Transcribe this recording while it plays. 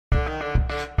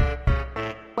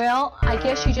Well, I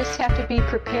guess you just have to be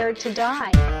prepared to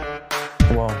die.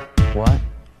 Well, what?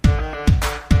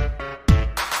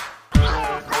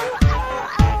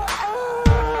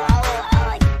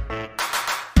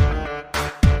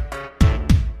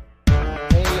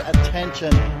 Pay attention.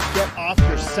 Get off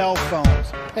your cell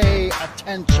phones. Pay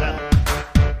attention.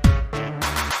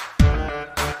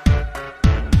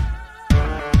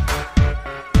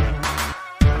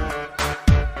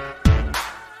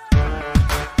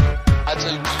 I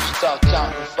tell you, you should start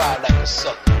counting to 5 like a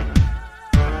sucker.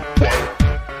 1,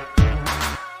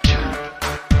 2,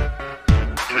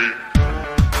 3,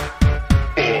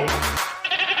 4.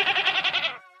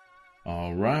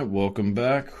 All right, welcome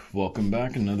back. Welcome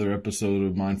back. Another episode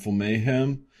of Mindful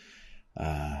Mayhem.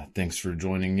 Thanks for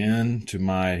joining in to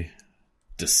my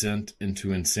descent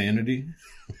into insanity.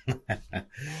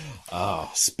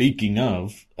 Speaking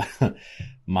of,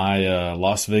 my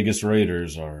Las Vegas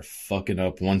Raiders are fucking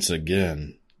up once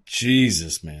again.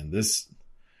 Jesus, man.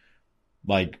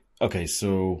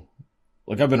 So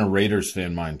I've been a Raiders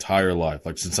fan my entire life,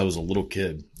 like since I was a little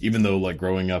kid. Even though like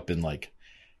growing up in like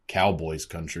Cowboys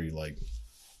country, like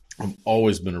I've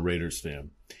always been a Raiders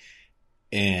fan.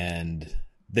 And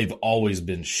they've always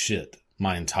been shit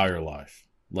my entire life.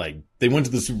 Like, they went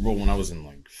to the Super Bowl when I was in,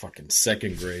 like, fucking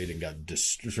second grade and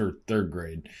or third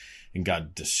grade and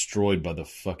got destroyed by the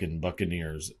fucking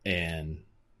Buccaneers. And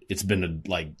it's been a,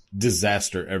 like,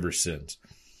 disaster ever since.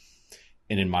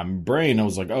 And in my brain, I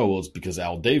was like, oh, well, it's because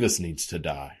Al Davis needs to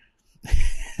die.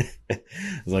 It's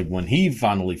like, when he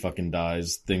finally fucking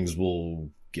dies, things will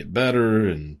get better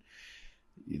and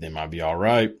they might be all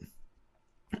right.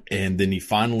 And then he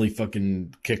finally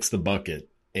fucking kicks the bucket.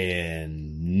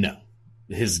 And no.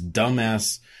 His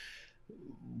dumbass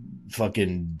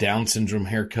fucking Down syndrome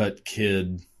haircut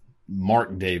kid,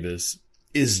 Mark Davis,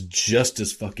 is just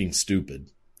as fucking stupid.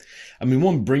 I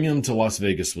mean, bringing him to Las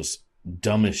Vegas was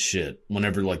dumb as shit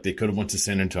whenever, like, they could have went to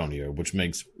San Antonio, which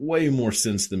makes way more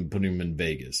sense than putting him in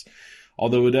Vegas.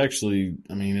 Although it actually,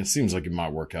 I mean, it seems like it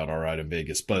might work out all right in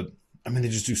Vegas. But, I mean, they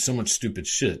just do so much stupid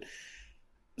shit.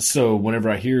 So whenever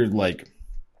I hear, like,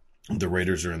 the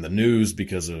Raiders are in the news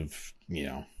because of, you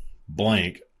know,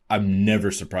 blank, I'm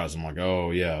never surprised. I'm like,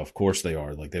 oh yeah, of course they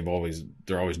are. Like they're always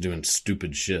doing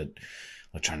stupid shit,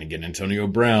 like trying to get Antonio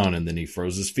Brown, and then he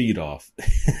froze his feet off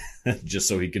just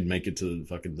so he could make it to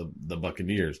fucking the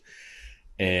Buccaneers.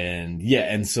 And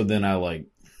yeah, and so then I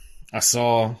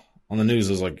saw on the news,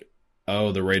 I was like,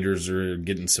 oh, the Raiders are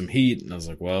getting some heat, and I was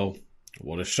like, well,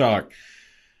 what a shock.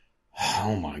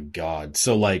 Oh my God.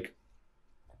 So like,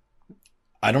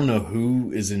 I don't know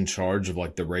who is in charge of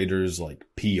like the Raiders, like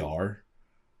PR,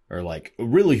 or like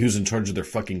really who's in charge of their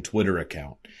fucking Twitter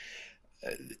account.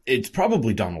 It's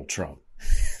probably Donald Trump.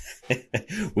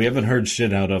 We haven't heard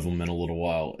shit out of him in a little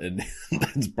while. And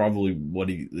that's probably what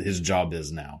his job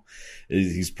is now.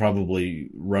 He's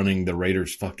probably running the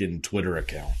Raiders fucking Twitter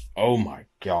account. Oh my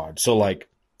God. So like,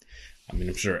 I mean,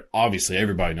 I'm sure obviously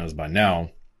everybody knows by now,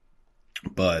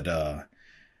 but,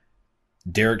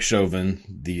 Derek Chauvin,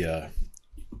 the,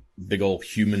 big old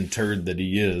human turd that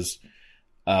he is,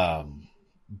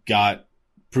 got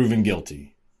proven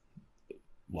guilty.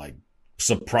 Like,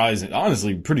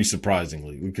 honestly, pretty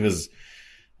surprisingly. Because,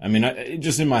 I mean,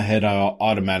 just in my head, I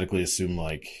automatically assume,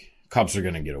 like, cops are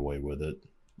going to get away with it.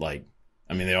 Like,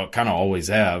 I mean, they kind of always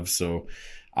have. So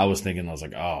I was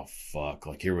like, oh, fuck.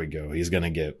 Like, here we go. He's going to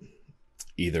get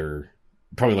either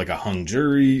probably like a hung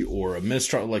jury or a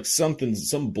mistrial. Like, some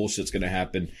bullshit's going to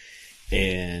happen.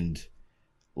 And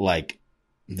like,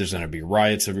 there's going to be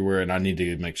riots everywhere, and I need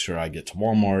to make sure I get to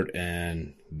Walmart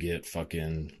and get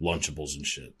fucking Lunchables and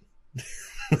shit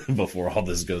before all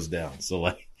this goes down. So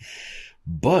like,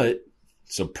 but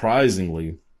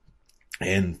surprisingly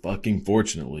and fucking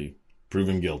fortunately,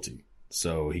 proven guilty.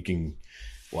 So he can,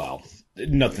 wow,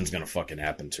 nothing's going to fucking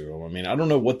happen to him. I mean, I don't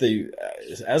know what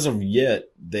as of yet,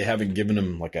 they haven't given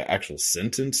him like an actual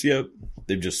sentence yet.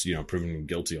 They've just, you know, proven him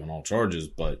guilty on all charges,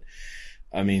 but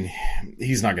I mean,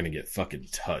 he's not going to get fucking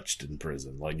touched in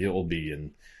prison. Like, it will be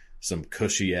in some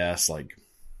cushy ass, like,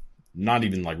 not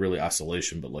even like really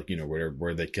isolation, but like, you know,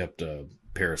 where they kept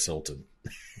Paris Hilton.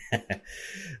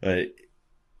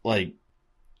 Like,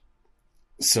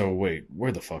 so wait,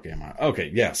 where the fuck am I? Okay,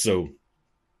 yeah, so,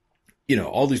 you know,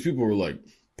 all these people were like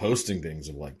posting things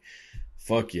of like,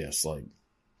 fuck yes, like,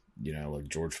 you know, like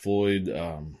George Floyd,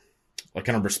 like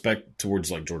kind of respect towards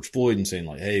like George Floyd and saying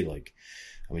like, hey, like,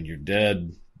 I mean, you're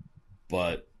dead,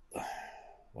 but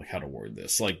like how to word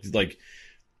this? Like,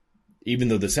 even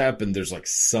though this happened, there's like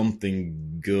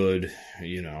something good,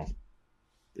 you know,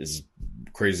 as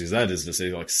crazy as that is to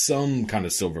say, like some kind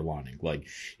of silver lining. Like,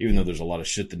 even though there's a lot of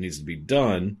shit that needs to be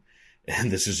done,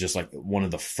 And this is just like one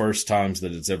of the first times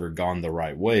that it's ever gone the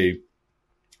right way.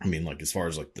 I mean, like, as far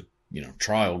as like the,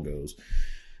 trial goes,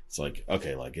 it's like,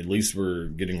 okay, like at least we're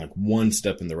getting like one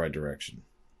step in the right direction.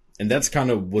 And that's kind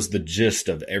of was the gist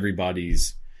of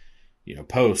everybody's,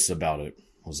 posts about it,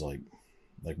 was like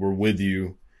we're with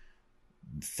you.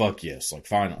 Fuck yes. Like,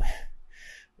 finally.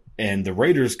 And the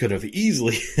Raiders could have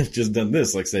easily just done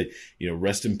this, like say,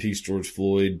 rest in peace, George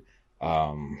Floyd.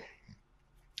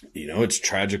 It's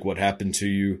tragic what happened to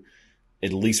you.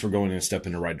 At least we're going a step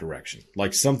in the right direction.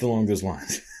 Like something along those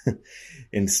lines.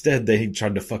 Instead, they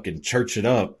tried to fucking church it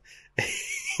up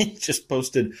and just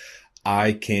posted,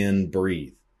 I can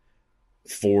breathe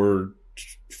for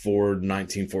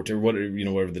 1914,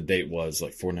 whatever the date was,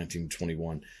 like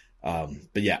 4/19/21.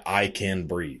 But yeah, I can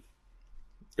breathe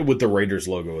with the Raiders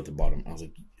logo at the bottom. I was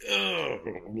like, ugh.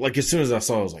 Like as soon as I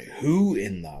saw it, I was like, who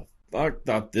in the fuck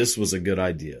thought this was a good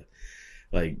idea?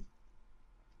 Like,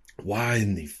 why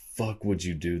in the fuck would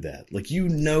you do that? Like,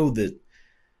 that,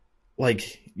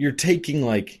 like, you're taking,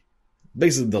 like,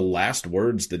 basically the last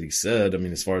words that he said. I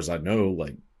mean, as far as I know,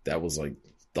 like, that was, like,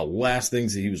 the last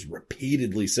things that he was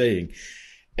repeatedly saying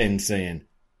and saying,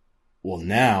 well,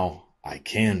 now I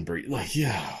can breathe. Like,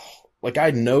 yeah. Like,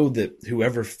 I know that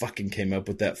whoever fucking came up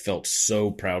with that felt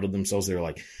so proud of themselves. They were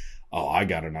like, oh, I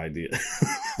got an idea.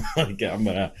 Like, I'm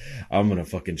gonna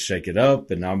fucking shake it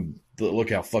up, and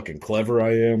look how fucking clever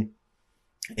I am.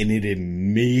 And it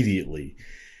immediately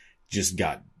just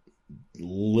got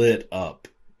lit up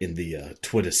in the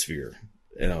Twitter sphere.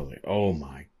 And I was like, oh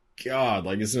my God.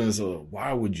 Like, as soon as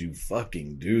why would you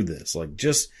fucking do this? Like,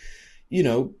 just,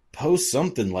 post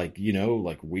something like,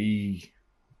 like we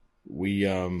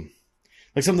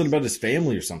like something about his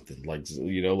family or something. Like,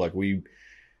 like we,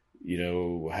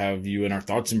 have you in our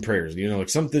thoughts and prayers, like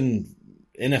something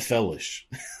NFL-ish.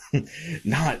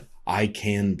 Not, I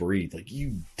can breathe. Like,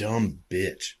 you dumb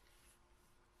bitch.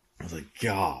 I was like,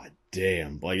 God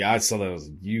damn. Like, I saw that. I was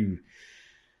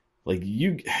like,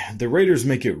 the Raiders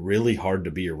make it really hard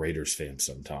to be a Raiders fan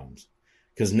sometimes.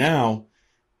 Because now,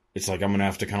 it's like, I'm going to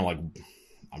have to kind of like,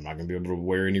 I'm not going to be able to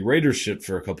wear any Raiders shit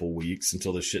for a couple weeks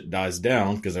until the shit dies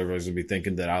down. Because everybody's going to be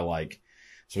thinking that I like,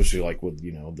 especially like with,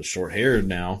 the short hair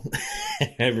now,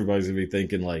 everybody's going to be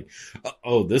thinking like,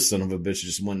 oh, this son of a bitch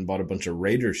just went and bought a bunch of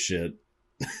Raiders shit.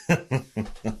 Like,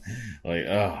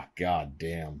 oh, God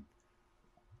damn.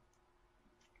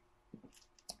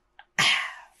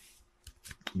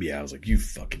 Yeah, I was like, you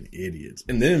fucking idiots.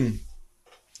 And then,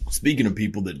 speaking of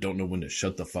people that don't know when to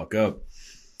shut the fuck up,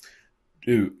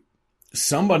 dude,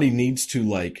 somebody needs to,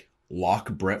 like,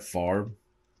 lock Brett Favre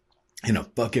in a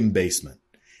fucking basement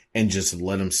and just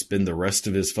let him spend the rest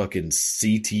of his fucking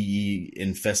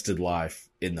CTE-infested life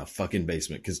in the fucking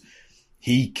basement. Because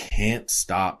he can't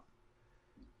stop,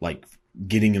 like,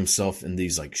 getting himself in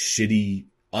these, like, shitty,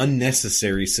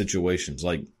 unnecessary situations.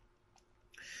 Like,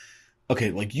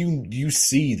 okay, like, you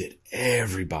see that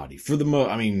everybody, for the most,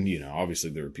 I mean, obviously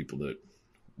there are people that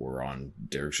were on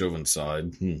Derek Chauvin's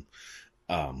side,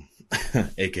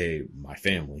 aka my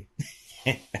family.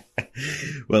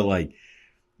 But, like,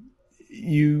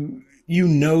 you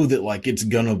know that, like, it's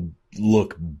gonna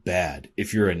look bad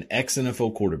if you're an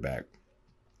ex-NFL quarterback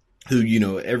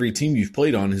who, every team you've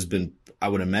played on has been, I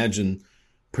would imagine,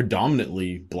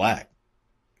 predominantly black.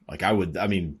 Like,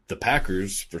 the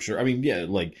Packers, for sure. I mean, yeah,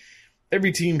 like,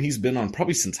 every team he's been on,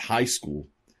 probably since high school,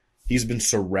 he's been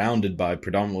surrounded by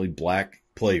predominantly black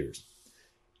players.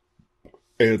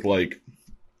 And, like,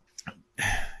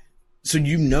 so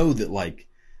that, like,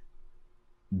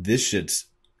 this shit's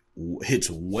hits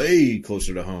way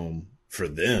closer to home for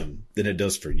them than it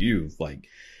does for you. Like,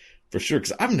 for sure.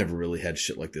 Because I've never really had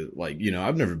shit like that. Like,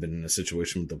 I've never been in a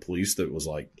situation with the police that was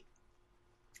like,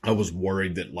 I was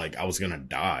worried that, like, I was going to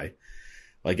die.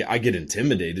 Like, I get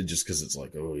intimidated just because it's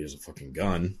like, oh, he has a fucking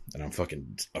gun, and I'm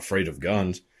fucking afraid of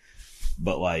guns.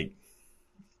 But, like,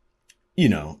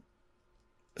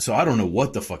 so I don't know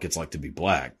what the fuck it's like to be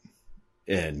black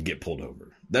and get pulled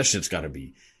over. That shit's got to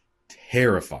be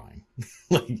terrifying.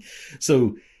 Like,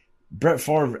 so Brett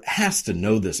Favre has to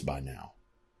know this by now.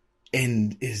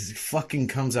 And his fucking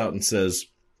comes out and says,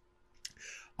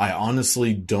 I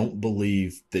honestly don't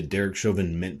believe that Derek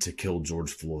Chauvin meant to kill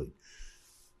George Floyd.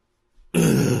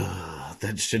 Ugh,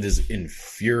 that shit is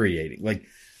infuriating. Like,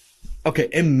 okay,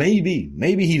 and maybe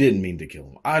he didn't mean to kill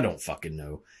him. I don't fucking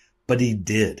know. But he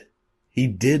did. He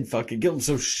did fucking kill him,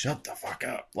 so shut the fuck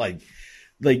up. Like,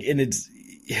 and it's,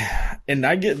 yeah, and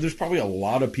I get, there's probably a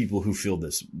lot of people who feel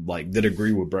this, like, that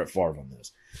agree with Brett Favre on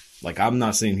this. Like, I'm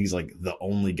not saying he's, like, the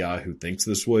only guy who thinks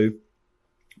this way,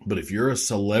 but if you're a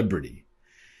celebrity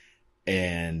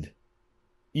and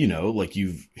you know, like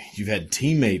you've had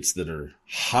teammates that are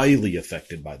highly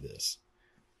affected by this.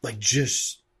 Like,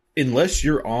 just, unless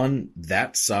you're on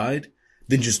that side,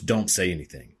 then just don't say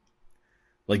anything.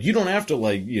 Like, you don't have to,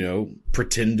 like, you know,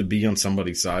 pretend to be on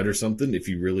somebody's side or something if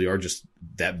you really are just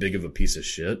that big of a piece of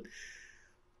shit.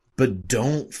 But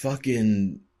don't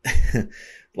fucking,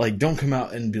 like, don't come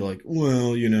out and be like,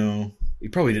 well, you know,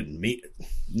 you probably didn't mean it.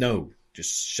 No,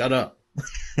 just shut up.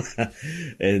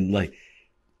 And, like,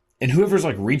 and whoever's,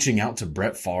 like, reaching out to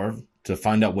Brett Favre to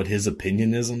find out what his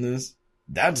opinion is on this,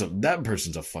 that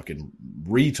person's a fucking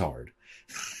retard.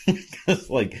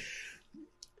 Like,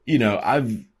 you know,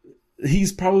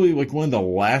 he's probably like one of the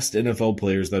last NFL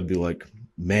players that'd be like,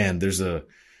 man, there's a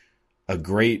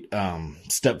great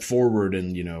step forward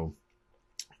in, you know,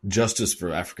 justice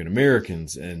for African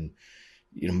Americans and,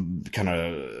 you know, kind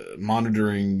of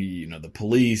monitoring, you know, the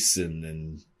police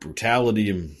and brutality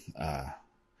and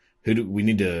we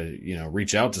need to, you know,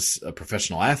 reach out to a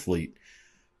professional athlete.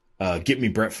 Get me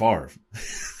Brett Favre.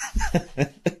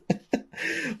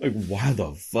 Like, why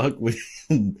the fuck would,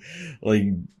 like,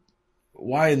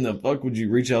 why in the fuck would you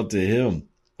reach out to him?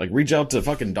 Like, reach out to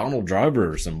fucking Donald Driver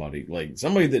or somebody. Like,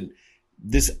 somebody that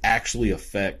this actually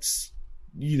affects,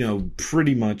 you know,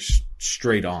 pretty much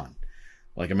straight on.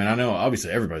 Like, I mean, I know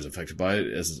obviously everybody's affected by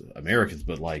it as Americans,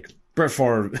 but like, Brett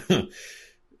Favre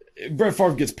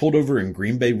gets pulled over in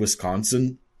Green Bay,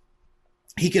 Wisconsin.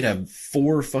 He could have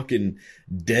 4 fucking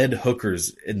dead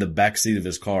hookers in the backseat of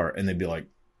his car, and they'd be like,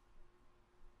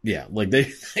 yeah, like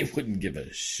they wouldn't give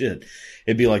a shit.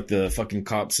 It'd be like the fucking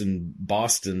cops in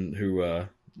Boston who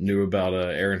knew about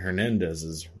Aaron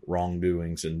Hernandez's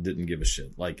wrongdoings and didn't give a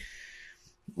shit. Like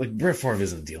Brett Favre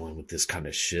isn't dealing with this kind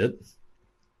of shit.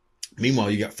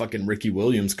 Meanwhile, you got fucking Ricky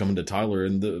Williams coming to Tyler,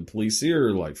 and the police here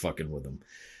are like fucking with him.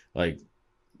 Like,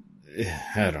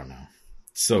 I don't know,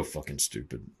 so fucking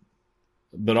stupid.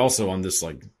 But also on this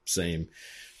like same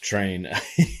train,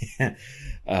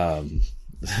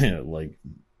 like,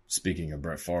 speaking of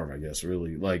Brett Favre, I guess,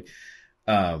 really, like,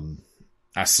 I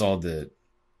saw that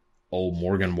old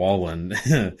Morgan Wallen,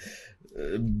 this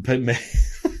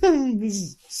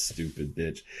stupid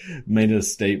bitch, made a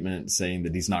statement saying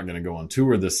that he's not going to go on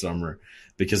tour this summer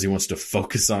because he wants to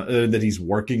focus on, that he's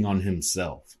working on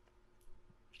himself.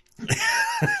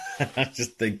 I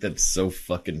just think that's so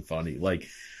fucking funny. Like,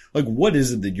 what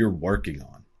is it that you're working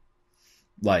on?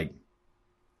 Like,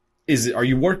 are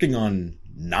you working on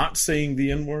not saying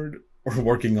the N-word or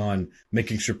working on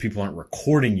making sure people aren't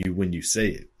recording you when you say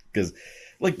it? Because,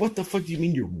 like, what the fuck do you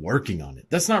mean you're working on it?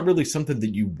 That's not really something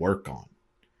that you work on.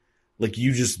 Like,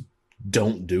 you just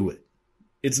don't do it.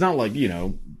 It's not like, you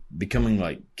know, becoming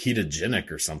like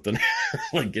ketogenic or something.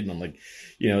 Like getting on like,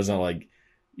 you know, it's not like,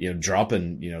 you know,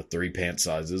 dropping, you know, 3 pant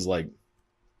sizes. Like,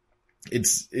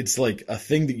 it's like a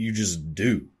thing that you just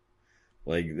do.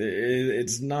 Like,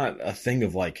 it's not a thing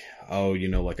of like, oh, you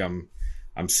know, like I'm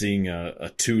seeing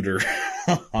a tutor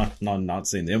on not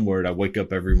saying the M-word. I wake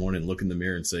up every morning, look in the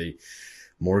mirror and say,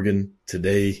 Morgan,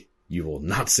 today you will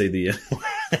not say the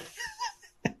M-word.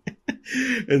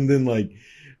 And then like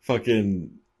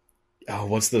fucking, oh,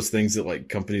 what's those things that like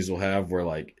companies will have where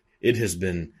like it has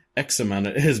been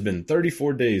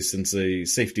 34 days since a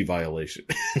safety violation.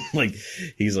 Like,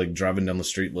 he's like driving down the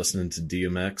street listening to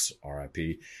DMX,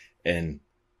 RIP, and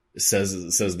says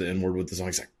the N-word with the song.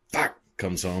 He's like, fuck,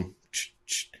 comes home,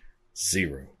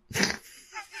 0.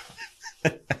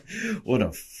 What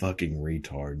a fucking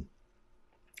retard.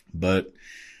 But,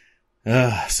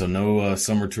 so no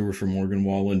summer tour for Morgan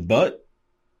Wallen, but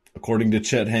according to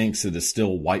Chet Hanks, it is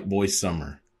still white boy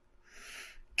summer.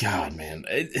 God, man.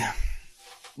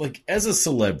 Like, as a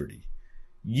celebrity,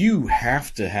 you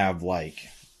have to have, like,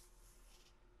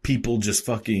 people just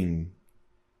fucking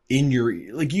in your,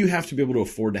 like, you have to be able to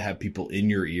afford to have people in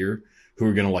your ear who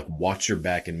are going to, like, watch your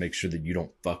back and make sure that you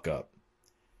don't fuck up.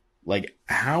 Like,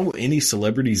 how any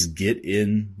celebrities get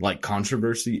in, like,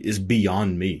 controversy is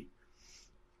beyond me.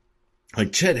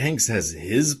 Like, Chet Hanks has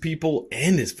his people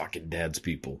and his fucking dad's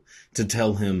people to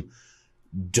tell him,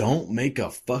 don't make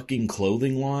a fucking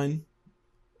clothing line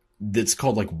that's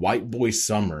called like White Boy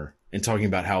Summer and talking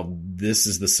about how this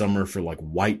is the summer for like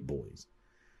white boys.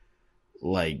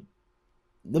 Like,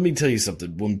 let me tell you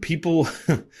something. When people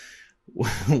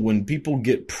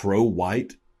get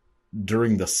pro-white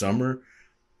during the summer,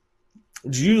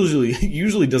 it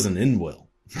usually doesn't end well.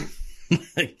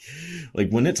 like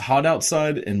when it's hot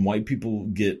outside and white people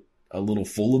get a little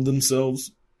full of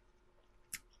themselves,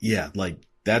 yeah, like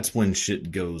that's when shit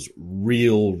goes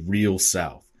real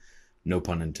south. No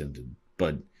pun intended.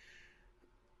 But,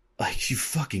 like, you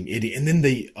fucking idiot. And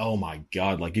then oh my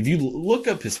God, like, if you look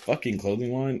up his fucking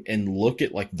clothing line and look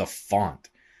at, like, the font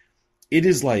it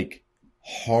is like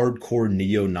hardcore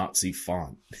neo-Nazi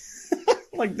font.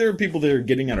 Like there are people that are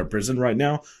getting out of prison right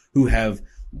now who have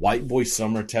White Boy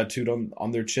Summer tattooed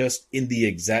on their chest in the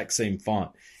exact same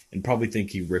font and probably think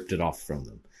he ripped it off from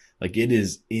them. Like it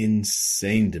is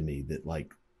insane to me that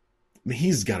like, I mean,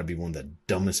 he's got to be one of the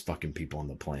dumbest fucking people on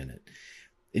the planet.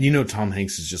 And you know, Tom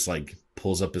Hanks is just like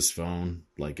pulls up his phone,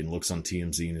 like, and looks on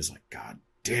TMZ and is like, God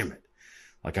damn it.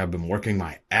 Like I've been working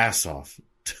my ass off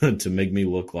to make me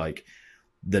look like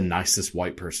the nicest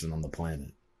white person on the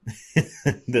planet.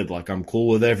 That like, I'm cool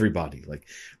with everybody. Like,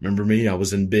 remember me? I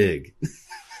was in Big.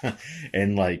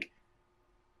 And like,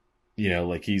 you know,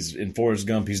 like he's in Forrest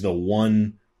Gump. He's the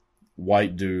one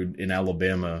white dude in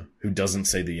Alabama who doesn't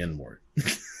say the N-word.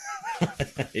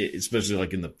 Especially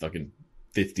like in the fucking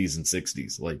 50s and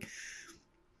 60s.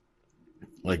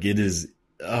 Like it is,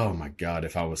 oh my God,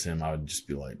 if I was him, I would just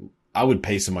be like, I would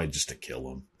pay somebody just to kill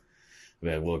him.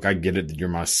 Like, look, I get it that you're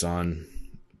my son,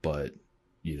 but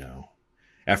you know,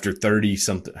 after 30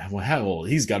 something, well, how old?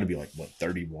 He's got to be like, what,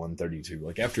 31, 32.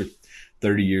 Like after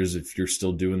 30 years, if you're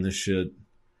still doing this shit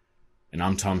and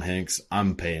I'm Tom Hanks,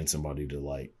 I'm paying somebody to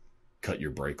like cut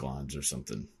your brake lines or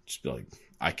something. Just be like,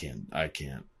 I can't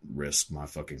risk my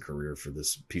fucking career for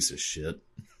this piece of shit.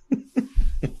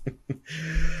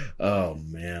 Oh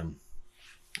man.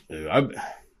 Dude,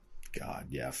 God,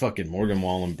 yeah, fucking Morgan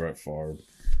Wallen, Brett Favre.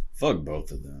 Fuck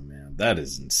both of them, man. That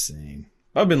is insane.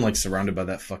 I've been like surrounded by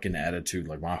that fucking attitude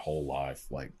like my whole life.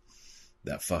 Like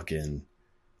that fucking,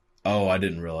 oh, I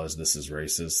didn't realize this is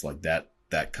racist. Like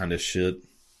that kind of shit.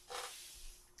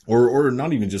 Or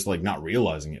not even just like not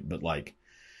realizing it, but like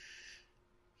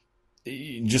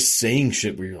just saying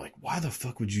shit where you're like, why the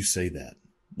fuck would you say that?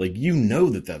 Like, you know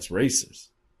that that's racist.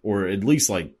 Or at least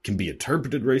like can be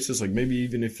interpreted racist. Like maybe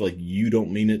even if like you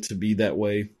don't mean it to be that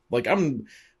way. Like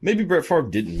maybe Brett Favre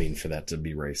didn't mean for that to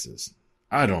be racist.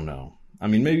 I don't know. I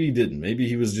mean, maybe he didn't. Maybe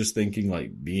he was just thinking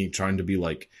like trying to be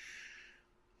like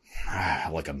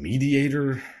a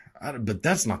mediator. But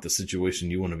that's not the situation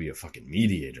you want to be a fucking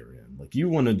mediator in. Like you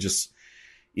want to just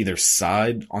either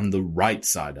side on the right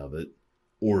side of it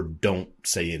or don't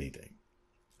say anything.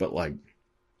 But like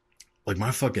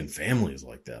my fucking family is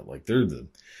like that. Like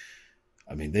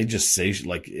they just say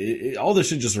like all this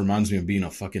shit just reminds me of being a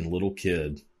fucking little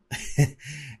kid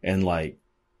and like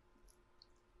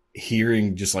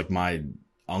hearing just like my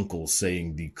uncle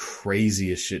saying the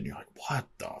craziest shit. And you're like, what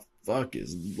the fuck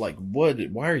is like,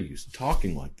 why are you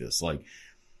talking like this? Like,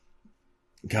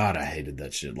 God, I hated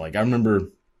that shit. Like, I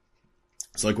remember,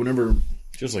 it's like whenever,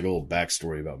 just like a little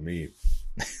backstory about me,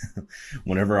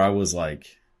 whenever I was like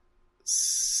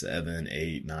 7,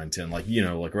 8, 9, 10, like, you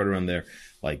know, like right around there,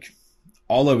 like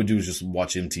all I would do is just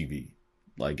watch MTV,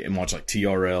 like, and watch like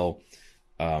TRL,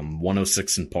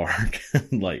 106 in Park,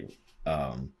 like,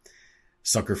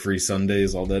 Sucker Free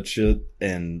Sundays, all that shit.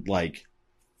 And like,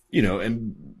 you know,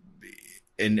 and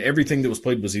everything that was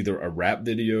played was either a rap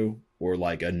video or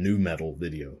like a nu metal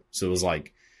video. So it was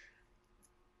like,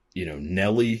 you know,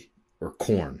 Nelly or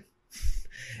Korn.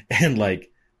 And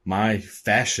like my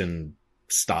fashion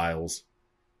styles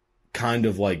kind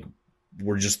of like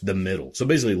were just the middle. So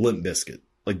basically Limp Bizkit.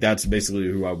 Like that's basically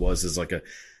who I was as like a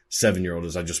 7-year-old,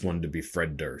 as I just wanted to be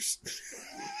Fred Durst.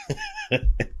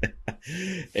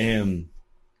 And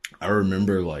I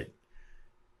remember like,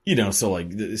 you know, so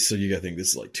you gotta think this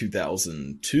is like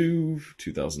 2002,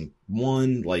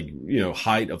 2001, like, you know,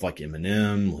 height of like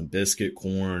Eminem, Limp Bizkit,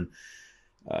 Korn,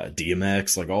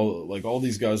 DMX, like all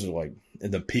these guys are like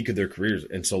at the peak of their careers.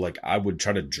 And so like I would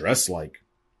try to dress like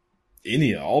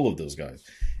all of those guys.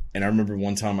 And I remember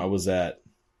one time I was at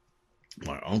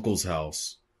my uncle's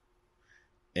house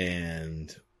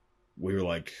and we were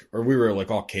like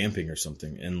all camping or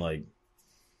something. And like,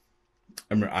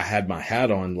 I remember I had my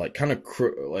hat on, like kind of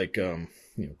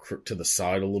crook to the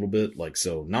side a little bit. Like,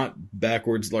 so not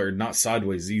backwards, or not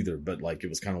sideways either, but like, it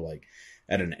was kind of like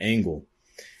at an angle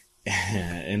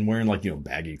and wearing like, you know,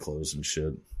 baggy clothes and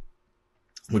shit,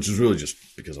 which was really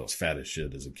just because I was fat as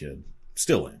shit as a kid.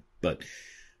 Still am. But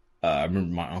I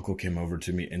remember my uncle came over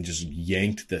to me and just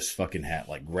yanked this fucking hat,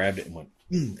 like grabbed it and went,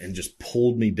 and just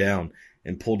pulled me down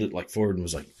and pulled it like forward and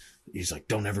was like, he's like,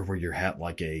 don't ever wear your hat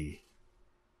like a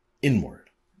N-word.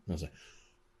 I was like,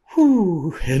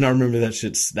 whew. And I remember that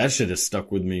shit has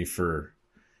stuck with me for,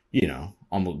 you know,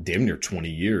 almost damn near 20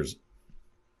 years.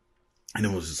 And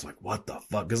it was just like, what the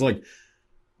fuck? Cause like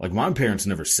my parents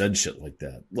never said shit like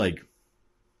that. Like,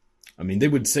 I mean, they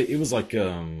would say it was like,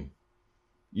 you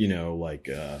know, like,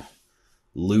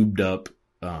 lubed up,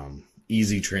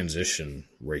 easy transition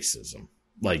racism.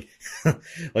 Like,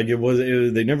 like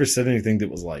they never said anything that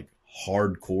was like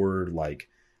hardcore, like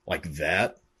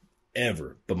that.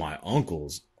 ever. But my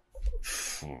uncles,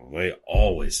 they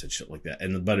always said shit like that.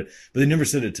 But they never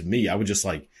said it to me. I would just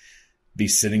like be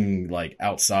sitting like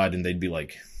outside and they'd be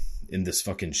like in this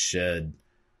fucking shed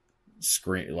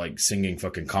like singing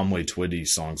fucking Conway Twitty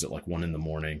songs at like 1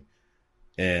 a.m.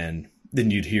 And then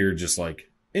you'd hear just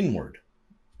like N-word.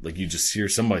 Like you just hear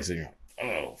somebody saying,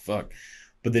 oh fuck.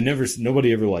 But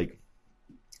nobody ever like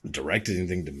directed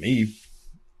anything to me.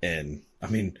 And I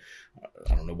mean,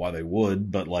 I don't know why they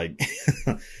would, but like,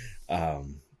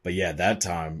 but yeah, that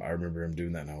time I remember him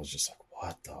doing that and I was just like,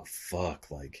 what the fuck?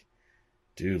 Like,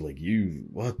 dude, like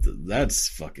that's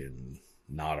fucking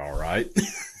not all right.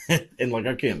 And like,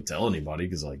 I can't tell anybody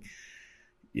because like,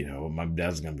 you know, my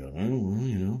dad's going to be like, oh, well,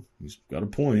 you know, he's got a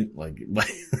point. Like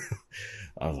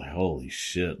I was like, holy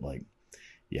shit. Like,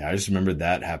 yeah, I just remember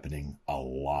that happening a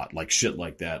lot. Like shit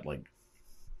like that. Like,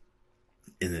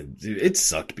 and it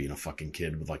sucked being a fucking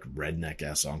kid with like redneck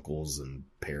ass uncles and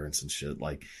parents and shit.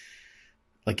 Like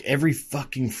every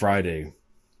fucking Friday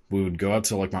we would go out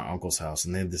to like my uncle's house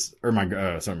and they had this, or my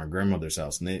grandmother's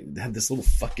house, and they had this little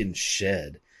fucking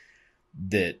shed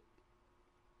that,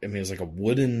 I mean, it was like a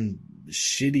wooden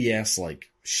shitty ass like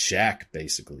shack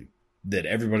basically that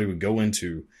everybody would go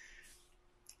into.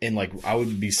 And like, I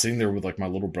would be sitting there with like my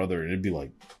little brother and it'd be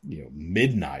like, you know,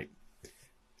 midnight,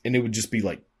 and it would just be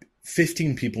like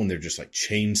 15 people in there just like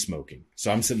chain smoking.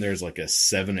 So I'm sitting there as like a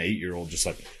 7, 8-year-old just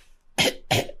like,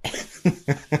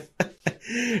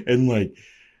 and like,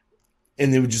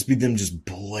 and it would just be them just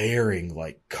blaring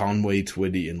like Conway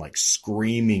Twitty and like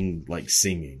screaming, like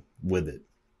singing with it.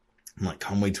 And like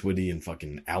Conway Twitty and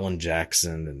fucking Alan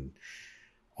Jackson and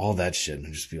all that shit. And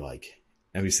I'd just be like,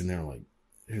 I'd be sitting there like,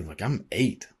 dude, like I'm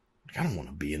 8. Like, I don't want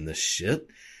to be in this shit.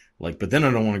 Like, but then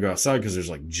I don't want to go outside because there's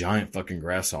like giant fucking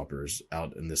grasshoppers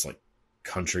out in this like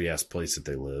country ass place that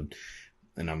they lived.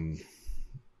 And I'm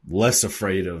less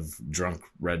afraid of drunk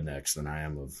rednecks than I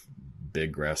am of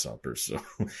big grasshoppers. So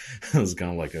it was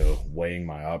kind of like weighing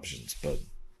my options, but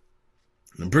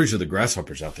I'm pretty sure the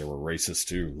grasshoppers out there were racist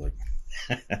too. Like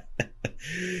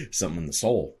something in the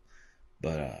soul.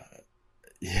 But,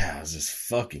 yeah, it was just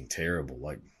fucking terrible.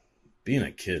 Like being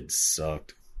a kid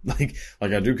sucked. Like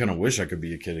I do kind of wish I could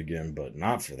be a kid again, but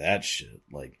not for that shit.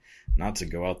 Like not to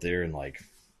go out there and like,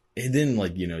 and then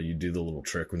like, you know, you do the little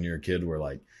trick when you're a kid where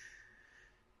like,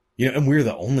 you know, and we were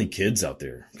the only kids out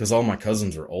there because all my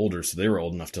cousins were older. So they were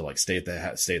old enough to like stay at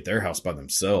their house by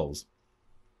themselves.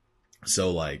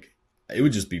 So like, it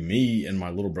would just be me and my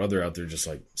little brother out there just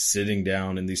like sitting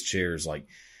down in these chairs, like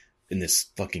in this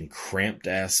fucking cramped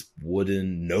ass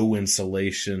wooden, no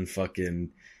insulation fucking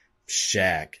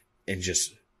shack. And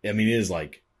just, I mean, it is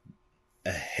like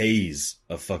a haze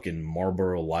of fucking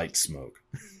Marlboro Light smoke.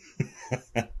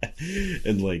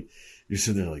 And like, you're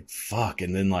sitting there like, fuck.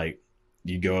 And then like,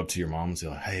 you go up to your mom and say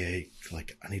like, hey,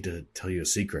 like, I need to tell you a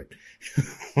secret.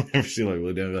 Whenever she like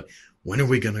looked down, like, when are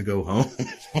we going to go home?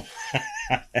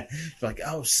 Like,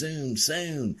 oh,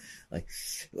 soon. Like,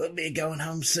 we'll be going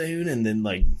home soon. And then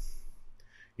like,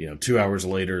 you know, 2 hours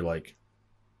later, like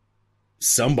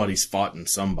somebody's fighting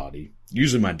somebody.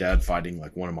 Usually my dad fighting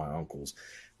like one of my uncles,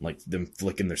 like them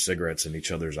flicking their cigarettes in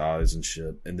each other's eyes and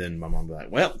shit. And then my mom be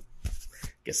like, well,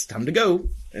 guess it's time to go.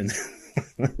 And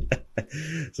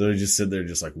so they just sit there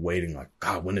just like waiting like,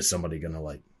 God, when is somebody going to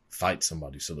like fight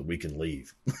somebody so that we can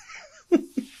leave?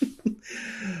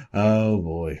 Oh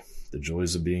boy, the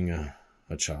joys of being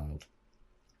a child.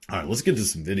 All right, let's get to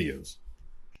some videos.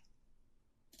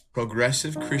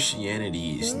 Progressive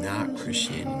Christianity is not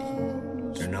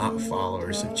Christianity. They're not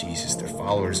followers of Jesus. They're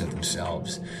followers of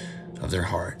themselves, of their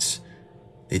hearts.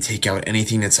 They take out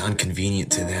anything that's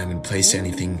inconvenient to them and place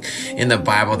anything in the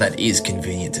Bible that is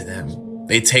convenient to them.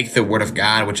 They take the word of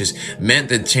God, which is meant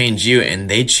to change you, and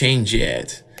they change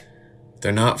it.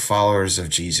 They're not followers of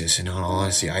Jesus. And in all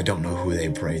honesty, I don't know who they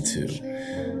pray to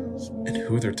and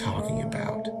who they're talking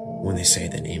about when they say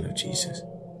the name of Jesus.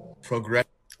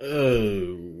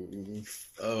 Oh,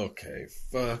 okay.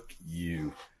 Fuck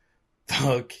you.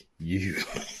 Fuck you.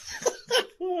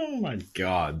 Oh my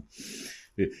God.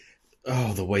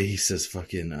 Oh, the way he says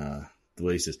fucking, the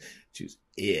way he says, choose,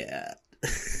 yeah.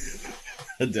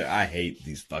 I hate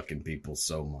these fucking people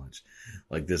so much.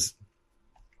 Like this,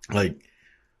 like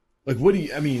what do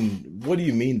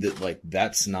you mean that like,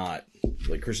 that's not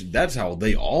like Christian? That's how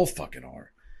they all fucking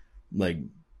are. Like,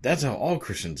 that's how all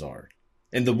Christians are.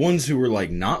 And the ones who are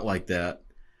like, not like that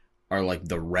are like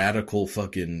the radical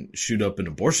fucking shoot up an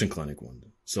abortion clinic one.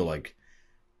 So like,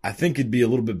 I think it'd be a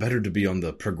little bit better to be on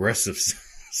the progressive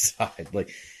side.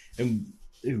 Like, and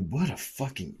dude, what a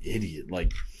fucking idiot.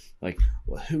 Like,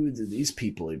 well, who do these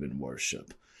people even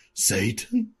worship?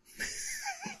 Satan?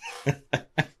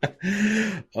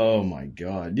 Oh my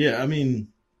God. Yeah, I mean,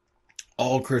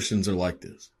 all Christians are like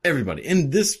this. Everybody.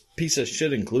 And this piece of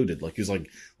shit included. Like, he's like,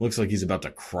 looks like he's about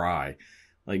to cry.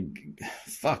 Like,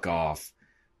 fuck off.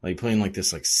 Like, playing like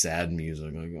this, like, sad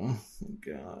music. Like, oh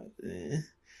my God.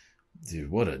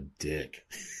 Dude, what a dick.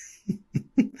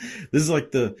 This is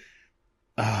like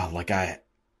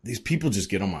these people just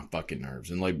get on my fucking nerves.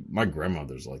 And like, my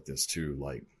grandmother's like this too,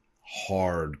 like,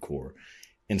 hardcore.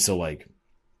 And so, like,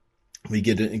 we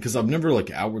get it, because I've never,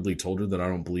 like, outwardly told her that I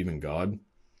don't believe in God.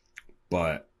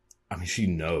 But, I mean, she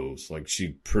knows. Like, she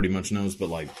pretty much knows. But,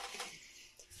 like,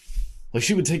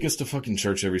 she would take us to fucking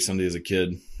church every Sunday as a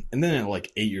kid. And then at,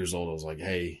 like, 8 years old, I was like,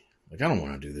 hey, like, I don't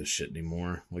want to do this shit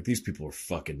anymore. Like, these people are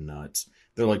fucking nuts.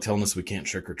 They're, like, telling us we can't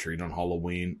trick or treat on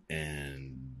Halloween.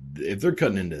 And if they're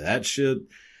cutting into that shit,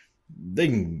 they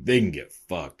can get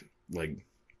fucked. Like,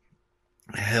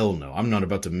 hell no. I'm not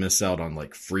about to miss out on,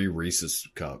 like, free Reese's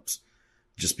cups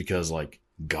just because, like,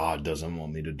 God doesn't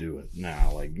want me to do it. Nah,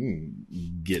 like,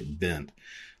 get bent.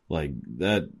 Like,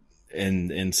 that,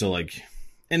 and so, like,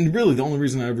 and really the only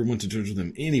reason I ever went to church with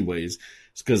them anyways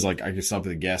is because, like, I could stop at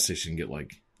the gas station and get,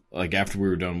 like, after we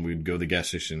were done, we'd go to the gas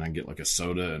station and I'd get, like, a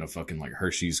soda and a fucking, like,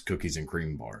 Hershey's cookies and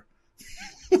cream bar.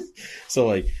 So,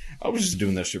 like, I was just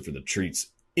doing that shit for the treats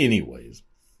anyways.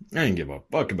 I didn't give a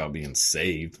fuck about being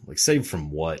saved. Like, saved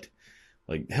from what?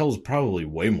 Like, hell's probably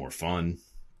way more fun.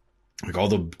 Like, all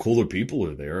the cooler people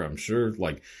are there, I'm sure.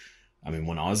 Like, I mean,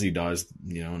 when Ozzy dies,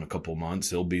 you know, in a couple months,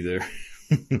 he'll be there.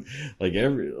 Like,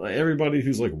 everybody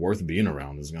who's, like, worth being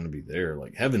around is going to be there.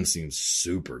 Like, heaven seems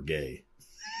super gay.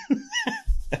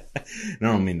 And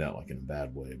I don't mean that, like, in a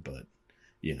bad way, but,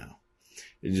 you know,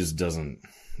 it just doesn't,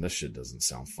 that shit doesn't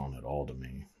sound fun at all to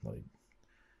me. Like,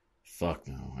 fuck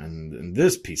no. And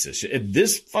this piece of shit, if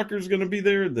this fucker's going to be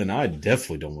there, then I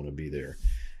definitely don't want to be there.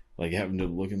 Like, having to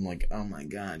look and like, oh my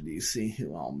God, do you see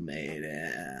who all made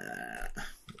it?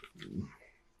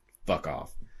 Fuck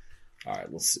off. All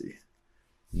right, let's see.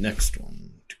 Next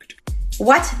one.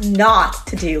 What not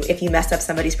to do if you mess up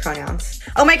somebody's pronouns.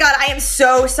 Oh my God, I am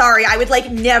so sorry. I would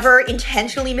like never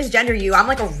intentionally misgender you. I'm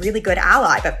like a really good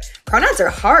ally, but pronouns are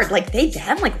hard. Like they,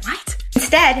 them, like what?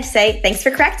 Instead, say, thanks for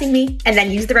correcting me, and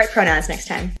then use the right pronouns next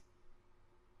time.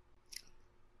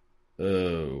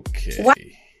 Okay. What?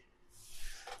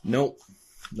 Nope.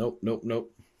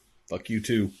 Fuck you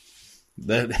too.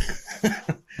 That,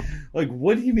 like,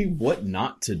 what do you mean what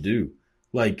not to do?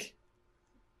 Like,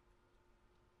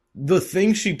 the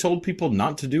thing she told people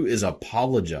not to do is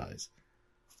apologize.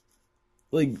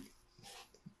 Like,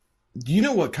 do you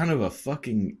know what kind of a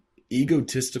fucking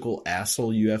egotistical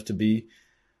asshole you have to be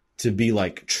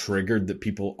like triggered that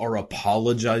people are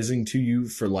apologizing to you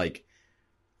for, like,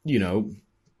 you know,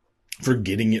 for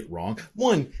getting it wrong?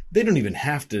 One, they don't even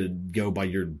have to go by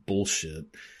your bullshit.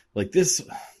 Like this,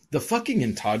 the fucking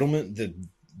entitlement that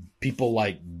people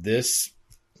like this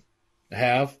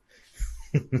have,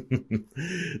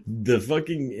 the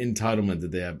fucking entitlement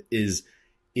that they have is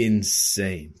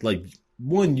insane. Like,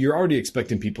 one, you're already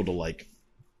expecting people to, like,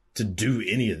 to do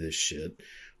any of this shit,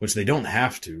 which they don't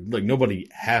have to. Like, nobody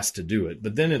has to do it.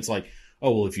 But then it's like,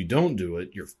 oh, well, if you don't do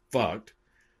it, you're fucked.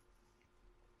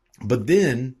 But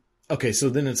then, okay, so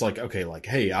then it's like, okay, like,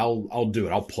 hey, I'll do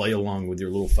it. I'll play along with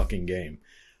your little fucking game.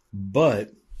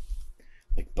 But,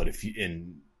 like, but if you,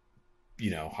 and,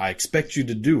 you know, I expect you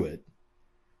to do it,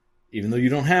 even though you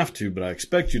don't have to, but I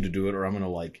expect you to do it, or I'm going to,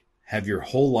 like, have your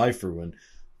whole life ruined.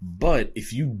 But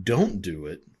if you don't do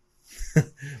it,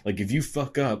 like, if you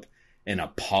fuck up and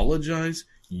apologize,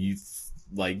 you,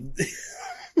 like,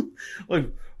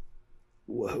 like,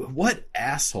 what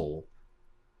asshole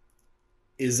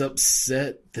is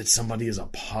upset that somebody is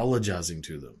apologizing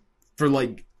to them for,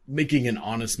 like, making an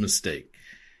honest mistake?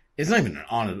 It's not even an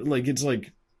honest, like, it's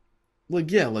like,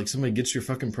 yeah, like, somebody gets your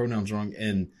fucking pronouns wrong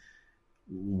and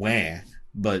wah,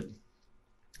 but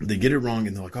they get it wrong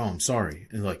and they're like, oh, I'm sorry.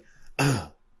 And they're like,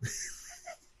 ugh.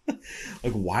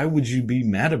 Like, why would you be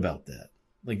mad about that?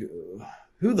 Like,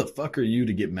 who the fuck are you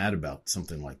to get mad about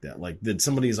something like that? Like, that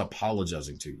somebody is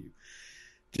apologizing to you.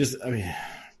 Just, I mean,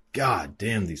 God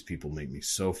damn, these people make me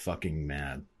so fucking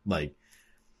mad. Like,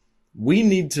 we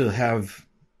need to have,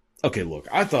 okay, look,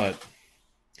 I thought,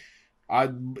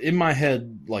 in my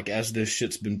head, like, as this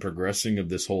shit's been progressing of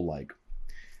this whole, like,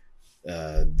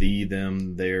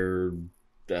 them, their,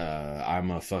 I'm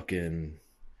a fucking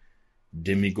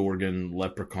Demogorgon,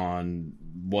 leprechaun,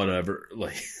 whatever.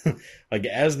 Like, like,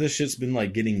 as this shit's been,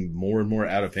 like, getting more and more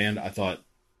out of hand, I thought,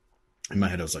 in my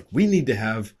head, I was like, we need to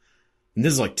have, and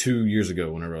this is like 2 years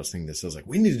ago whenever I was thinking this, I was like,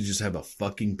 we need to just have a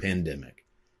fucking pandemic.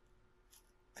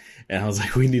 And I was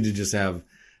like, we need to just have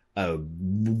a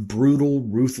brutal,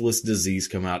 ruthless disease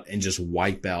come out and just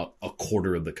wipe out a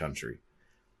quarter of the country.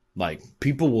 Like,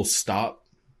 people will stop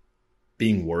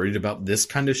being worried about this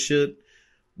kind of shit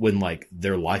when, like,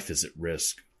 their life is at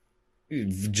risk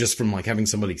just from, like, having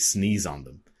somebody sneeze on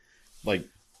them. Like,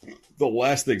 the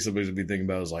last thing somebody's gonna be thinking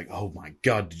about is like, oh my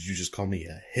God, did you just call me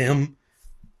a him?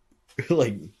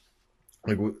 like,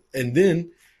 and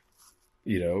then,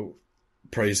 you know,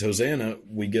 praise Hosanna,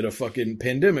 we get a fucking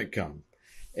pandemic come.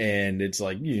 And it's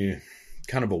like, yeah,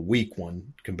 kind of a weak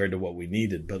one compared to what we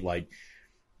needed. But like,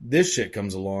 this shit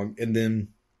comes along and then,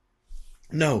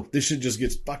 no, this shit just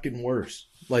gets fucking worse.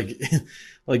 Like,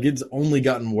 like it's only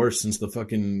gotten worse since the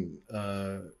fucking,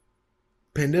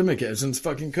 pandemic, since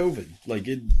fucking COVID.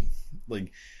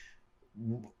 Like,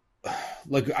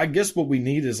 I guess what we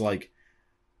need is like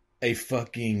a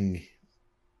fucking,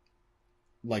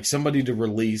 like somebody to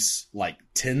release like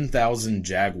 10,000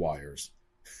 Jaguars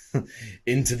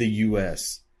into the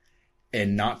US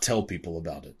and not tell people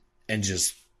about it and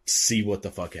just see what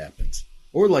the fuck happens.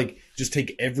 Or like just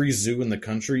take every zoo in the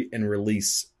country and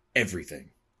release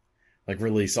everything. Like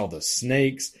release all the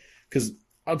snakes. Cause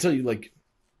I'll tell you, like,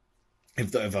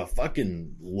 if a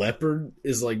fucking leopard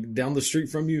is like down the street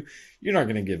from you, you're not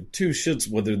going to give two shits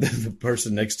whether the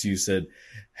person next to you said,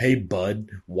 hey bud,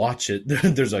 watch it.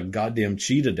 There's a goddamn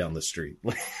cheetah down the street.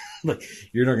 Like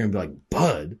you're not going to be like,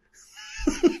 bud.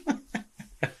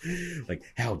 Like,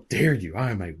 how dare you?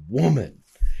 I am a woman.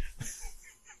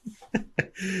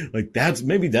 Like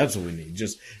maybe that's what we need.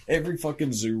 Just every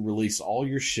fucking zoo release all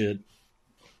your shit.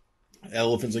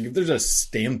 Elephants. Like if there's a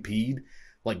stampede,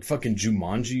 like fucking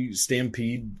Jumanji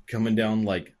stampede coming down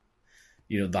like,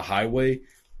 you know, the highway,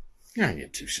 I don't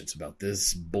give two shits about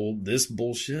this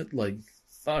bullshit. Like,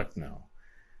 fuck no.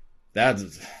 That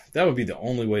would be the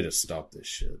only way to stop this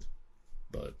shit.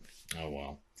 But oh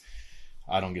well.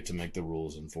 I don't get to make the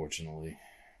rules, unfortunately.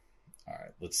 All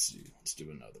right, let's see. Let's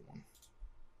do another one.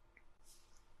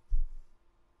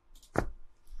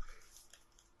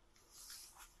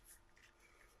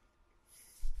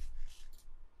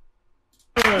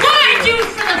 What I do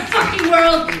for the fucking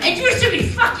world, and you should be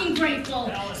fucking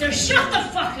grateful. So shut the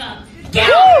fuck up. Get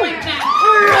off my back.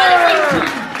 What have you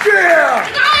done? Yeah.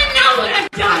 And I know what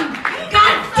I've done.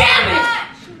 God damn it.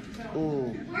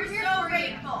 We're so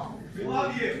grateful. We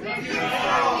love you.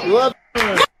 We love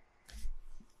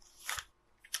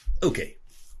Okay.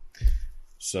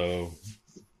 So,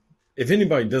 if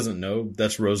anybody doesn't know,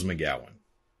 that's Rose McGowan.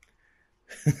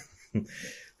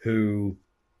 Who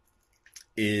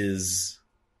is...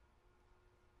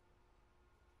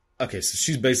 Okay, so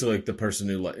she's basically like the person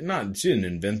who, like, she didn't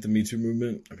invent the Me Too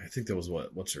movement. I mean, I think that was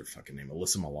what's her fucking name?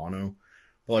 Alyssa Milano.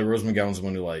 But, like, Rose McGowan's the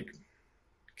one who, like,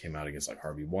 came out against, like,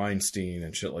 Harvey Weinstein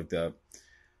and shit like that.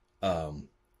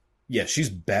 Yeah, she's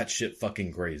batshit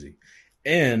fucking crazy.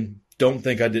 And don't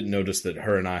think I didn't notice that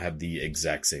her and I have the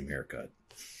exact same haircut.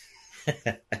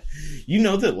 You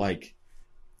know that, like,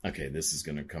 okay, this is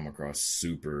going to come across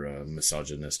super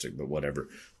misogynistic, but whatever.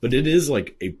 But it is,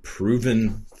 like, a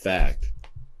proven fact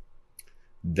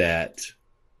that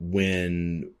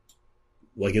when,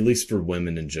 like, at least for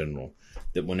women in general,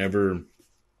 that whenever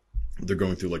they're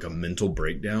going through, like, a mental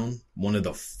breakdown, one of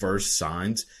the first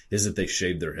signs is that they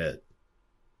shave their head.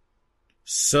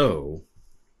 So,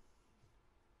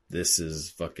 this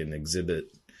is fucking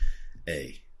exhibit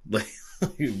A. Like,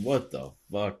 what the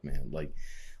fuck, man? Like,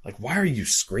 why are you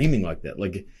screaming like that?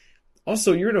 Like,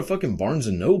 also, you're in a fucking Barnes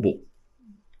and Noble.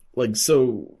 Like,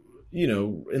 so, you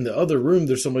know, in the other room,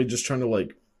 there's somebody just trying to,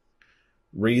 like,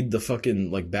 read the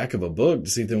fucking, like, back of a book to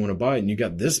see if they want to buy it, and you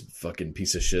got this fucking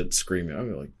piece of shit screaming.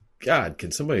 I'm like, God,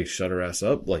 can somebody shut her ass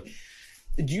up? Like,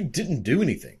 you didn't do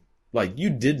anything. Like, you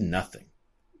did nothing.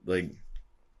 Like,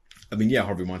 I mean, yeah,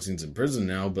 Harvey Weinstein's in prison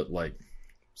now, but, like,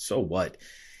 so what?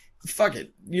 Fuck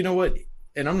it. You know what?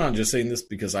 And I'm not just saying this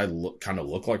because I kind of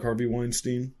look like Harvey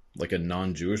Weinstein, like a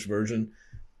non-Jewish version,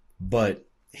 but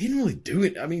he didn't really do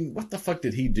it. I mean, what the fuck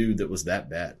did he do that was that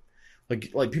bad?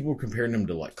 Like people were comparing him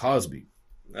to, like, Cosby.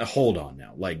 Hold on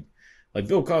now. Like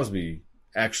Bill Cosby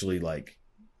actually, like,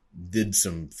 did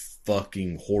some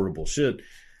fucking horrible shit.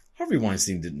 Harvey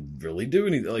Weinstein didn't really do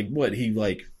anything. Like, what? He,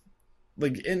 like,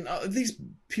 and these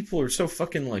people are so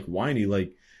fucking, like, whiny.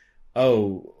 Like,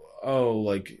 oh,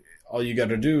 like, all you got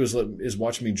to do is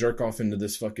watch me jerk off into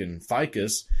this fucking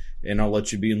ficus, and I'll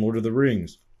let you be in Lord of the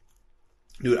Rings.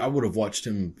 Dude, I would have watched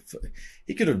him.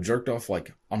 He could have jerked off,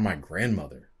 like, on my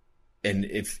grandmother. And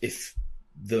if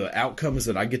the outcome is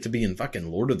that I get to be in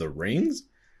fucking Lord of the Rings,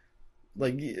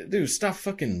 like, dude, stop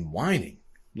fucking whining.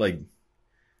 Like,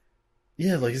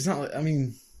 yeah, like, it's not like, I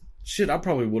mean, shit, I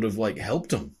probably would have, like,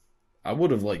 helped him. I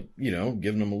would have, like, you know,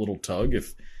 given him a little tug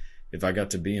if if I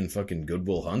got to be in fucking Good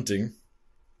Will Hunting.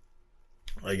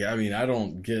 Like, I mean, I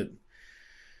don't get...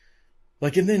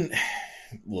 Like, and then,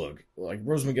 look, like,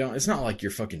 Rose McGowan, it's not like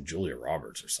you're fucking Julia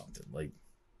Roberts or something. Like,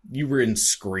 you were in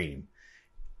Scream,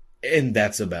 and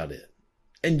that's about it.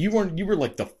 And you were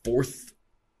like the 4th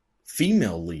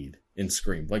female lead in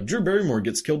Scream. Like, Drew Barrymore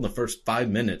gets killed in the first 5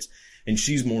 minutes, and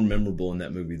she's more memorable in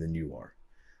that movie than you are.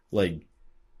 Like,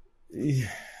 do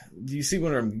you see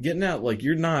what I'm getting at? Like,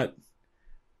 you don't,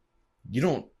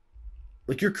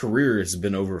 like, your career has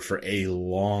been over for a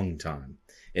long time.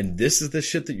 And this is the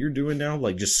shit that you're doing now?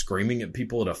 Like, just screaming at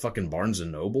people at a fucking Barnes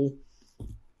and Noble?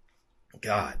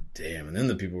 God damn. And then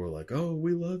the people were like, oh,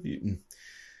 we love you.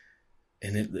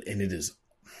 And it is,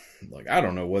 like, I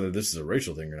don't know whether this is a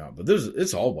racial thing or not, but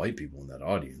it's all white people in that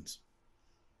audience.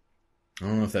 I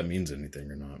don't know if that means anything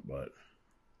or not, but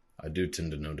I do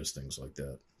tend to notice things like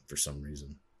that for some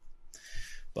reason.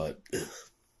 But,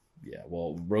 yeah,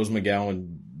 well, Rose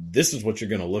McGowan, this is what you're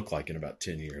going to look like in about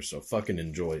 10 years, so fucking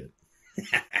enjoy it.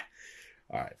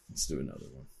 All right, let's do another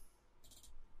one.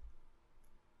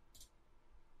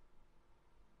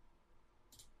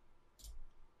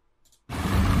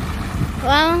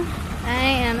 Well, I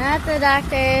am at the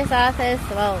doctor's office,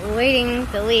 waiting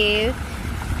to leave.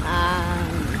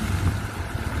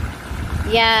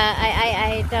 Yeah,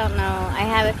 I don't know. I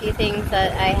have a few things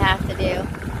that I have to do.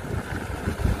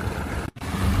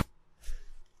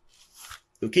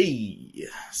 Okay,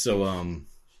 so,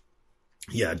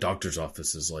 yeah, doctor's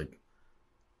office is like,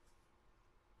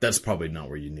 that's probably not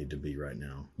where you need to be right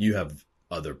now. You have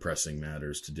other pressing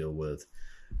matters to deal with.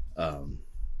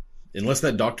 Unless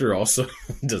that doctor also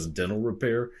does dental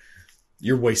repair,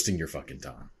 you're wasting your fucking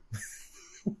time.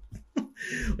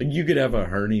 Like, you could have a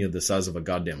hernia the size of a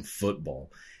goddamn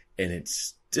football, and it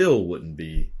still wouldn't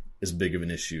be as big of an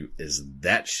issue as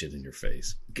that shit in your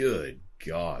face. Good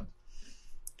God.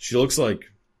 She looks like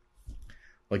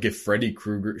if Freddy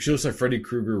Krueger... She looks like Freddy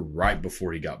Krueger right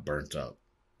before he got burnt up.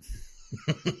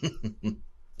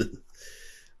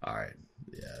 Alright.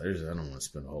 Yeah, I don't want to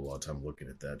spend a whole lot of time looking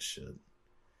at that shit.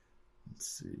 Let's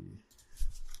see.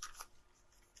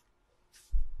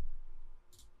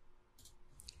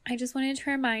 I just wanted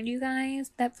to remind you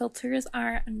guys that filters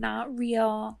are not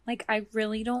real. Like, I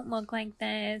really don't look like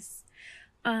this.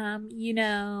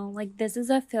 Like, this is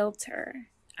a filter.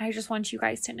 I just want you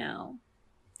guys to know.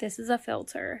 This is a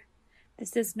filter.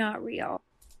 This is not real.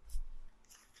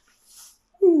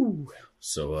 Ooh.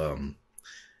 So,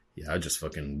 yeah, I just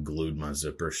fucking glued my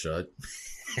zipper shut.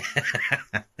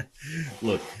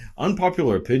 Look,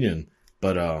 unpopular opinion,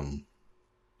 but,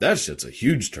 that shit's a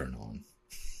huge turn on.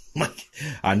 Like,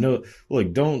 I know,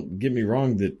 like, don't get me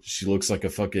wrong that she looks like a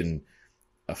fucking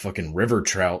river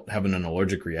trout having an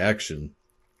allergic reaction,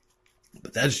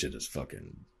 but that shit is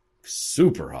fucking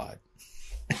super hot.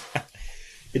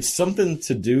 It's something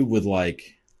to do with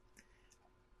like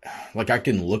I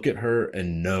can look at her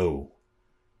and know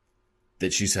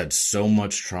that she's had so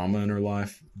much trauma in her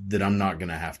life that I'm not going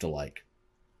to have to like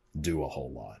do a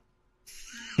whole lot.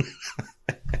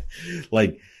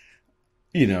 Like,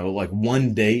 you know, like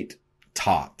one date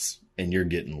tops and you're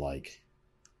getting like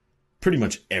pretty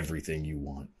much everything you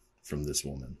want from this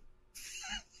woman.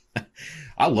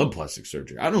 I love plastic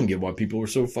surgery. I don't get why people are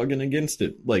so fucking against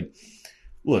it. Like,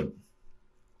 look,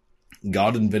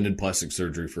 God invented plastic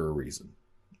surgery for a reason,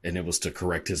 and it was to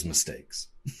correct his mistakes.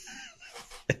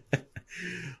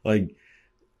 Like,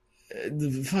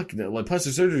 like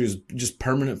plastic surgery is just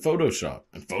permanent Photoshop,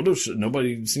 and Photoshop,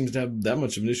 nobody seems to have that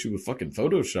much of an issue with fucking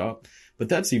Photoshop, but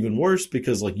that's even worse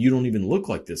because like you don't even look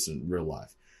like this in real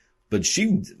life. But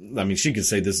she could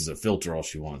say this is a filter all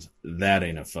she wants. That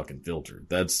ain't a fucking filter.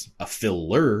 That's a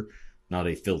filler, not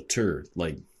a filter.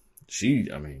 Like,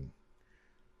 dude, I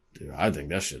think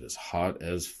that shit is hot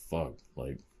as fuck.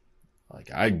 Like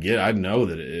I know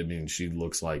that she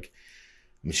looks like,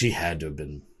 she had to have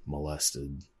been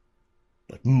molested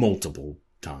like multiple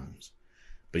times.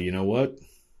 But you know what?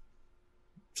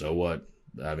 So what?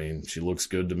 She looks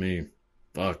good to me.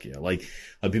 Fuck yeah. Like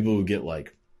people who get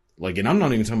like, and I'm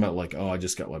not even talking about like, oh, I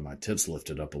just got like my tits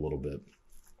lifted up a little bit.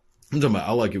 I'm talking about,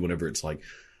 I like it whenever it's like,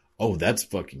 oh, that's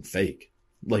fucking fake.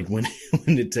 Like when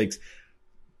it takes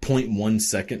 0.1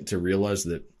 second to realize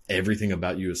that everything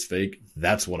about you is fake.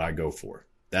 That's what I go for.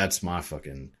 That's my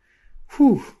fucking,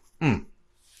 whew.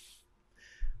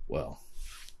 Well,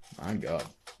 my God.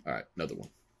 All right, another one.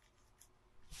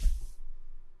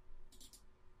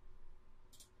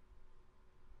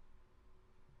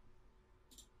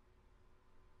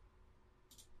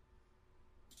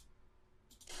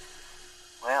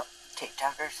 Well,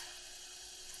 TikTokers,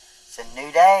 it's a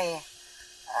new day.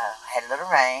 Had a little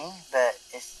rain, but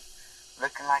it's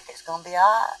looking like it's going to be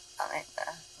alright. I mean,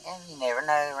 yeah, you never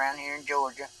know around here in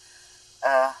Georgia.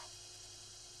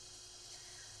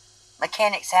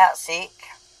 Mechanic's out sick,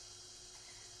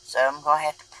 so I'm going to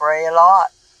have to pray a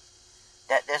lot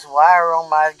that this wire on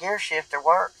my gear shifter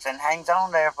works and hangs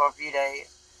on there for a few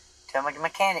days till my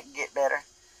mechanic get better.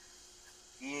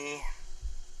 Yeah,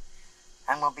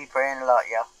 I'm going to be praying a lot,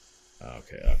 y'all.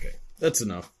 Okay. That's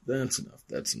enough.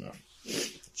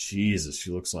 Jesus,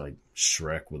 she looks like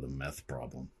Shrek with a meth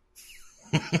problem.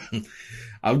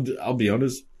 I'll be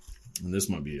honest, and this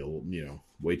might be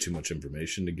way too much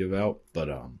information to give out, but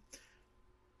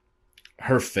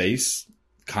her face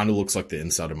kind of looks like the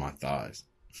inside of my thighs.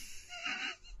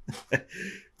 And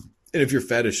if you're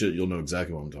fat as shit, you'll know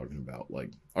exactly what I'm talking about. Like,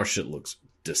 our shit looks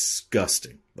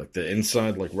disgusting. Like the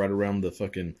inside, like right around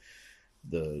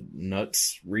the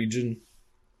nuts region.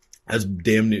 That's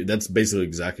damn near. That's basically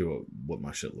exactly what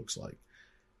my shit looks like.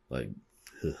 Like,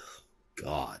 ugh,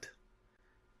 God.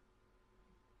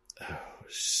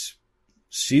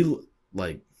 She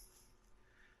like.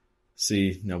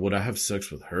 See, now would I have sex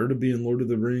with her to be in Lord of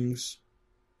the Rings?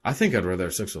 I think I'd rather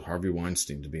have sex with Harvey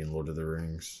Weinstein to be in Lord of the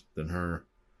Rings than her.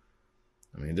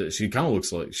 I mean, she kind of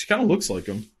looks like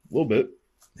him a little bit.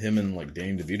 Him and like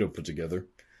Danny DeVito put together.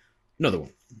 Another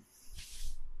one.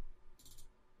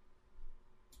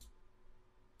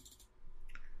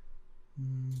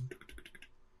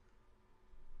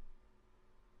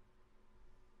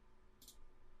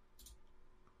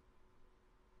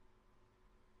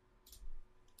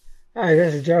 Hi,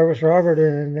 this is Jarvis Robert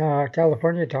in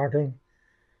California talking.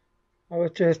 I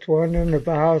was just wondering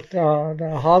about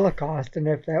the Holocaust and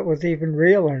if that was even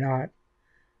real or not.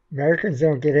 Americans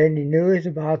don't get any news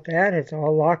about that. It's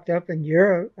all locked up in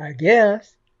Europe, I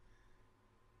guess.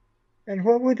 And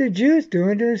what were the Jews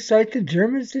doing to incite the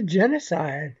Germans to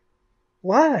genocide?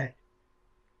 What?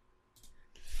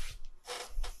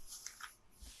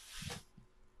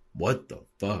 What the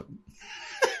fuck?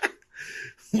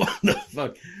 What the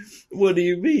fuck? What do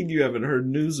you mean you haven't heard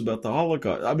news about the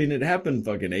Holocaust? I mean, it happened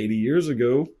fucking 80 years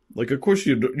ago. Like, of course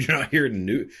you're not hearing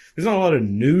news. There's not a lot of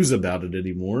news about it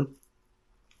anymore.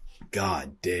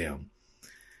 God damn.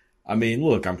 I mean,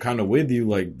 look, I'm kind of with you.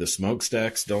 Like, the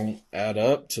smokestacks don't add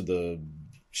up to the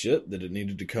shit that it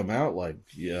needed to come out. Like,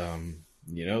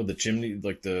 the chimney,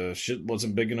 like, the shit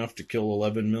wasn't big enough to kill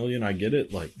 11 million. I get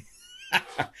it. Like,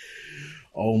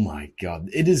 oh my God.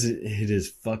 It is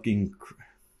fucking...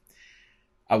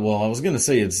 Well, I was going to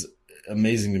say it's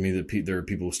amazing to me that there are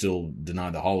people who still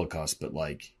deny the Holocaust, but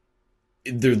like,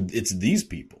 it's these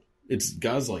people. It's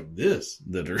guys like this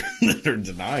that are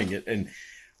denying it. And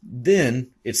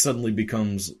then it suddenly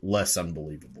becomes less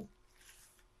unbelievable.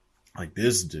 Like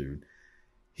this dude,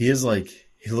 he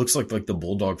looks like the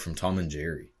bulldog from Tom and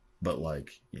Jerry, but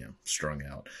like, strung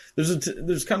out.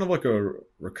 There's kind of like a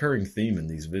recurring theme in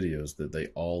these videos that they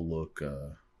all look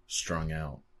strung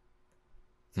out.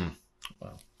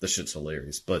 Wow, this shit's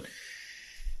hilarious. But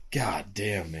god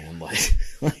damn, man,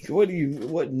 like what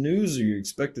news are you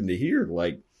expecting to hear?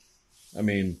 Like, I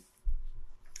mean,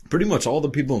 pretty much all the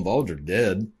people involved are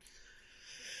dead.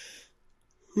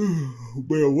 Man,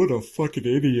 what a fucking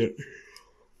idiot.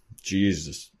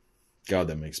 Jesus. God,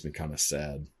 that makes me kind of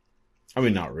sad. I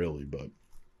mean, not really, but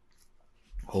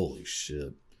holy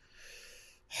shit.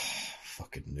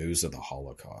 Fucking news of the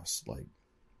Holocaust. Like,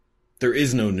 there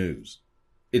is no news.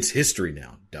 It's history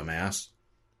now, dumbass.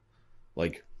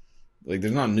 Like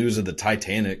there's not news of the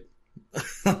Titanic.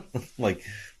 like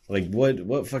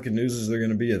what fucking news is there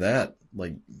going to be of that?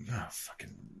 Like,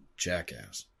 fucking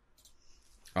jackass.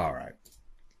 All right.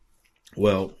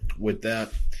 Well, with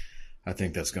that, I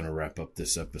think that's going to wrap up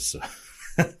this episode.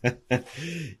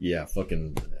 Yeah,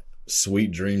 fucking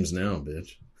sweet dreams now,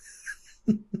 bitch.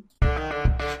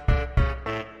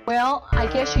 Well, I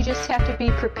guess you just have to be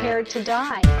prepared to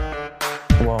die.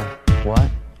 Well, what?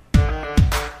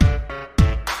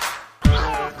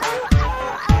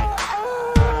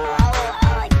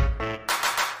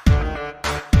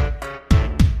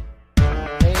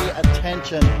 Pay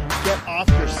attention. Get off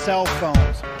your cell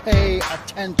phones. Pay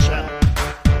attention.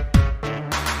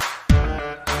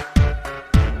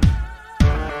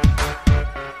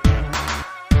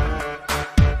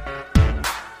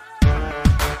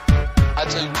 I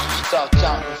tell you, you start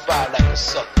counting 5 like a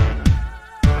sucker.